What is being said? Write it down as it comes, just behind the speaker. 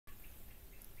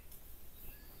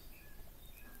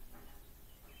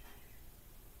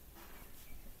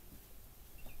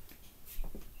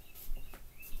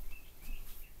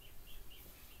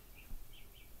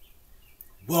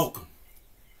Welcome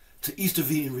to Easter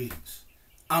Vegan Readings.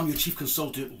 I'm your chief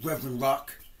consultant, Reverend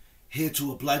Rock, here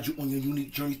to oblige you on your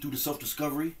unique journey through the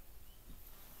self-discovery.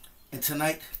 And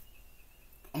tonight,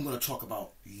 I'm going to talk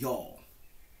about y'all.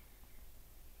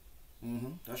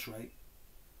 That's right.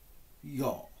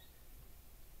 Y'all.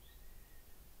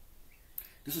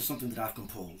 This is something that I've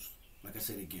composed, like I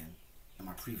said again, in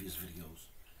my previous videos,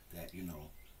 that,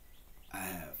 I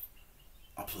have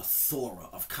a plethora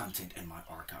of content in my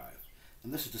archive.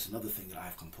 And this is just another thing that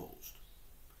I've composed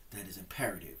that is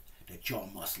imperative that y'all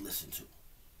must listen to.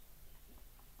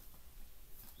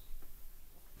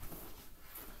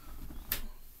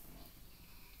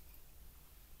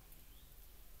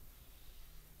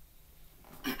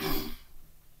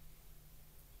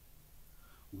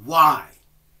 Why?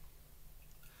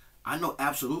 I know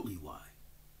absolutely why.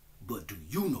 But do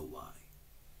you know why?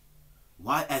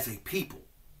 Why, as a people,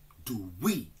 do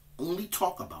we only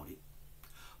talk about it,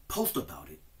 post about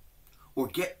it, or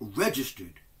get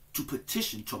registered to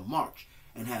petition to march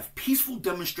and have peaceful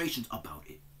demonstrations about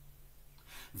it?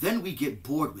 Then we get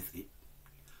bored with it,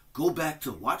 go back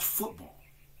to watch football,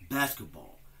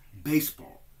 basketball,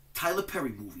 baseball, Tyler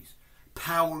Perry movies,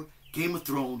 Power, Game of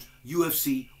Thrones,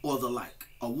 UFC, or the like,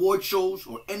 award shows,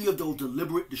 or any of those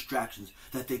deliberate distractions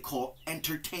that they call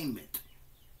entertainment.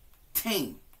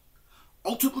 Tame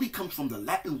ultimately comes from the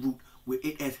Latin root where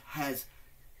it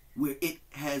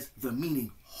has the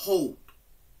meaning hold.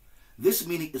 This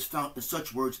meaning is found in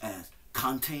such words as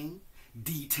contain,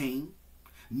 detain,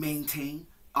 maintain,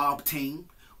 obtain,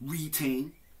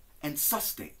 retain, and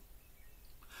sustain.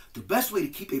 The best way to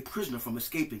keep a prisoner from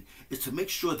escaping is to make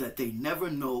sure that they never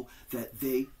know that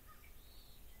they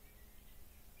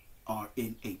are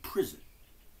in a prison.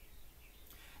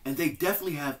 And they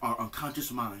definitely have our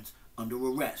unconscious minds under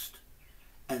arrest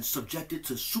and subjected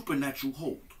to supernatural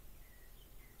hold.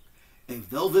 A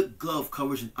velvet glove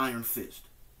covers an iron fist.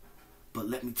 But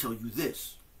let me tell you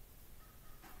this.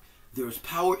 There is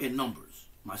power in numbers,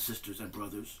 my sisters and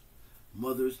brothers,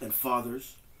 mothers and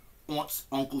fathers, aunts,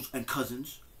 uncles and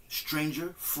cousins,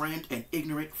 stranger, friend, and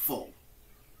ignorant foe.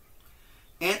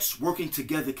 Ants working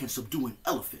together can subdue an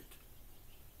elephant.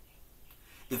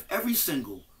 If every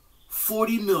single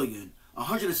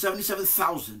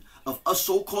 40,177,000 of us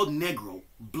so-called Negro,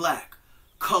 Black,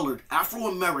 Colored,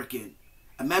 Afro-American,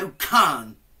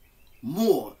 American,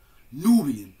 Moor,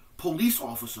 Nubian, police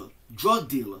officer, drug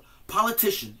dealer,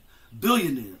 politician,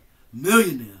 billionaire,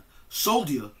 millionaire,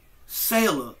 soldier,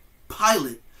 sailor,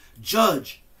 pilot,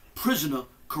 judge, prisoner,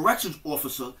 corrections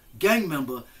officer, gang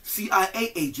member,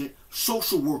 CIA agent,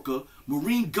 social worker,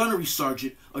 Marine gunnery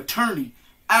sergeant, attorney,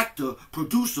 actor,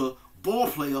 producer, ball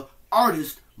player,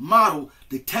 artist, model,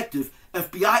 detective,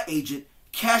 FBI agent,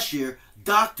 cashier,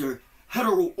 doctor,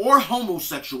 hetero or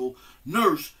homosexual,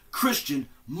 nurse, Christian,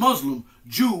 Muslim,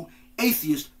 Jew,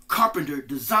 atheist, carpenter,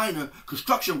 designer,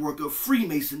 construction worker,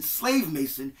 Freemason, slave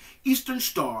mason, Eastern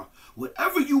Star,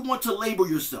 whatever you want to label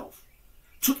yourself,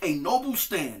 took a noble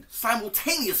stand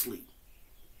simultaneously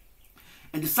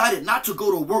and decided not to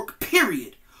go to work,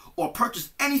 period, or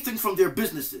purchase anything from their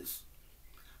businesses,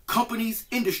 companies,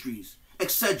 industries,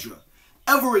 etc.,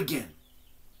 ever again,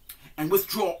 and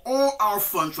withdraw all our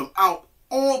funds from out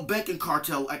all banking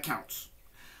cartel accounts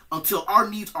until our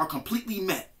needs are completely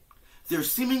met. Their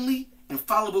seemingly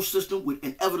infallible system would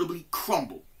inevitably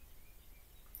crumble.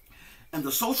 And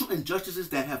the social injustices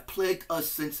that have plagued us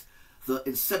since the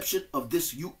inception of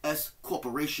this U.S.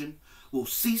 corporation will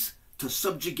cease to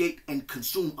subjugate and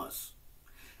consume us.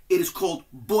 It is called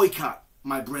boycott,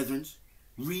 my brethren.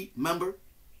 Remember?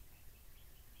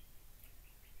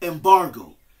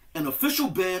 Embargo, an official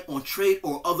ban on trade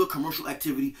or other commercial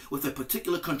activity with a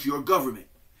particular country or government.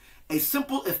 A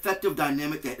simple, effective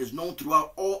dynamic that is known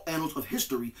throughout all annals of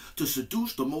history to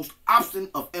seduce the most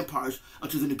obstinate of empires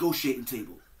onto the negotiating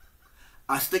table.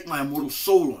 I stake my immortal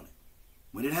soul on it.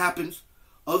 When it happens,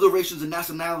 other races and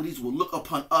nationalities will look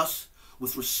upon us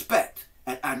with respect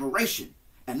and admiration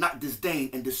and not disdain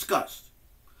and disgust.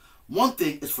 One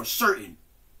thing is for certain.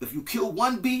 If you kill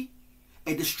one bee,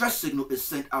 a distress signal is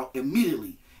sent out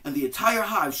immediately and the entire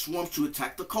hive swarms to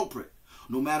attack the culprit,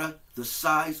 no matter the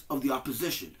size of the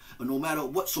opposition, and no matter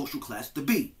what social class the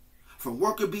bee. From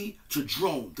worker bee to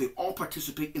drone, they all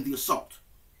participate in the assault.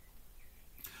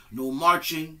 No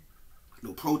marching,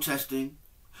 no protesting,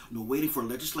 no waiting for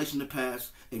legislation to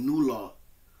pass a new law,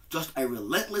 just a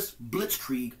relentless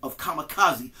blitzkrieg of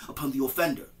kamikaze upon the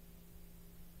offender.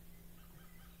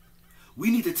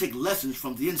 We need to take lessons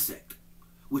from the insect,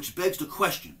 which begs the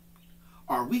question,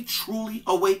 are we truly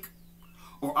awake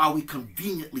or are we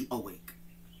conveniently awake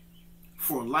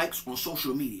for likes on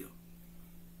social media?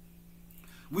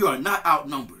 We are not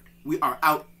outnumbered. We are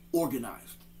out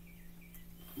organized.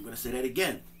 I'm going to say that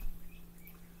again.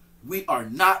 We are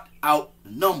not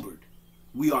outnumbered.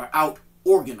 We are out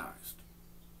organized.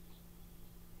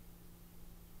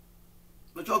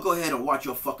 But y'all go ahead and watch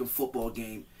your fucking football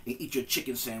game and eat your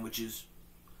chicken sandwiches.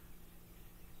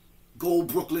 Go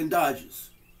Brooklyn Dodgers.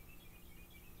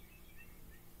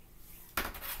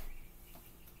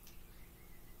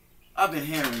 I've been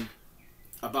hearing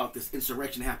about this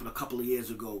insurrection that happened a couple of years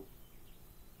ago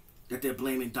that they're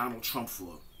blaming Donald Trump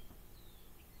for.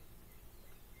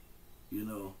 You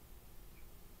know.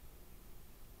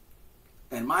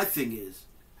 And my thing is,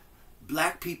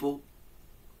 black people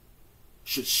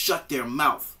should shut their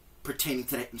mouth pertaining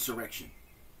to that insurrection.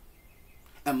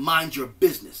 And mind your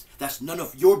business. That's none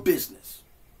of your business.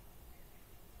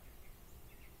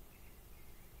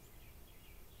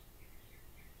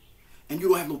 And you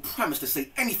don't have no premise to say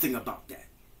anything about that.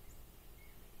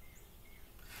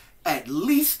 At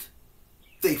least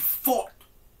they fought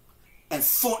and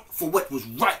fought for what was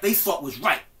right. They thought was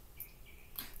right.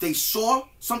 They saw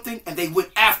something and they went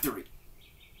after it.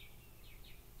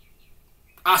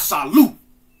 I salute.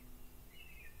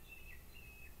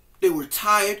 They were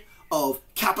tired of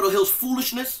Capitol Hill's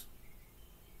foolishness.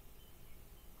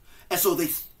 And so they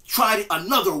tried it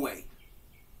another way.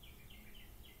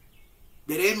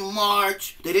 They didn't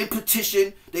march. They didn't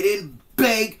petition. They didn't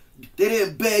beg. They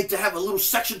didn't beg to have a little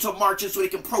section to march in so they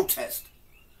can protest.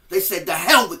 They said, the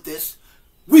hell with this.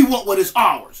 We want what is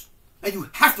ours. And you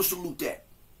have to salute that.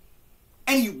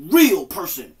 Any real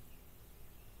person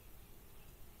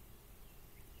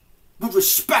would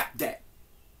respect that.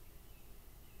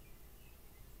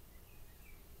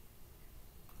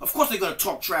 Of course they're going to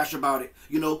talk trash about it.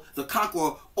 You know, the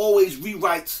conqueror always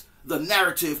rewrites the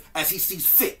narrative as he sees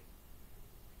fit.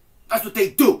 That's what they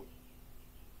do.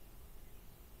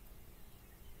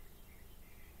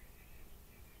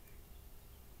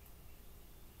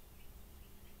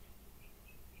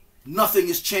 Nothing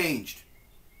has changed.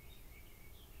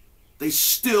 They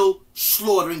still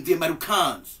slaughtering the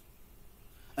Americans.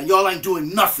 And y'all ain't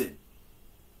doing nothing.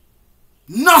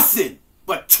 Nothing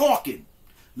but talking.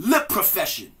 Lip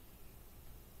profession.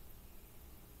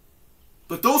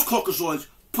 But those Caucasoids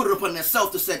put it upon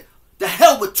themselves and said, the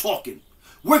hell with talking.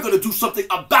 We're going to do something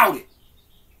about it.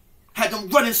 Had them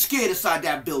running scared inside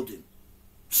that building.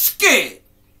 Scared.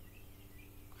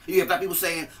 You hear black people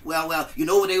saying, well, you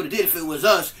know what they would have did if it was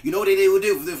us. You know what they would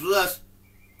do if it was us.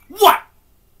 What?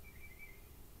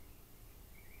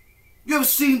 You ever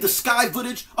seen the sky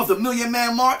footage of the Million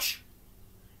Man March?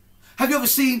 Have you ever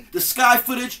seen the sky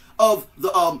footage of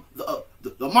the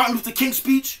Martin Luther King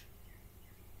speech?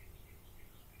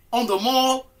 On the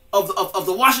mall of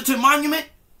the Washington Monument?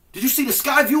 Did you see the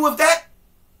sky view of that?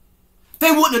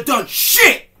 They wouldn't have done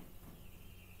shit.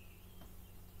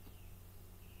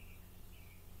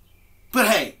 But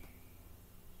hey,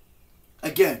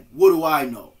 again, what do I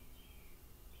know?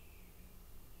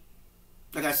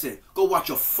 Like I said, go watch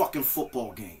your fucking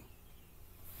football game.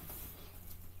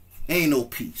 Ain't no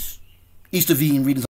peace. Easter V and readings.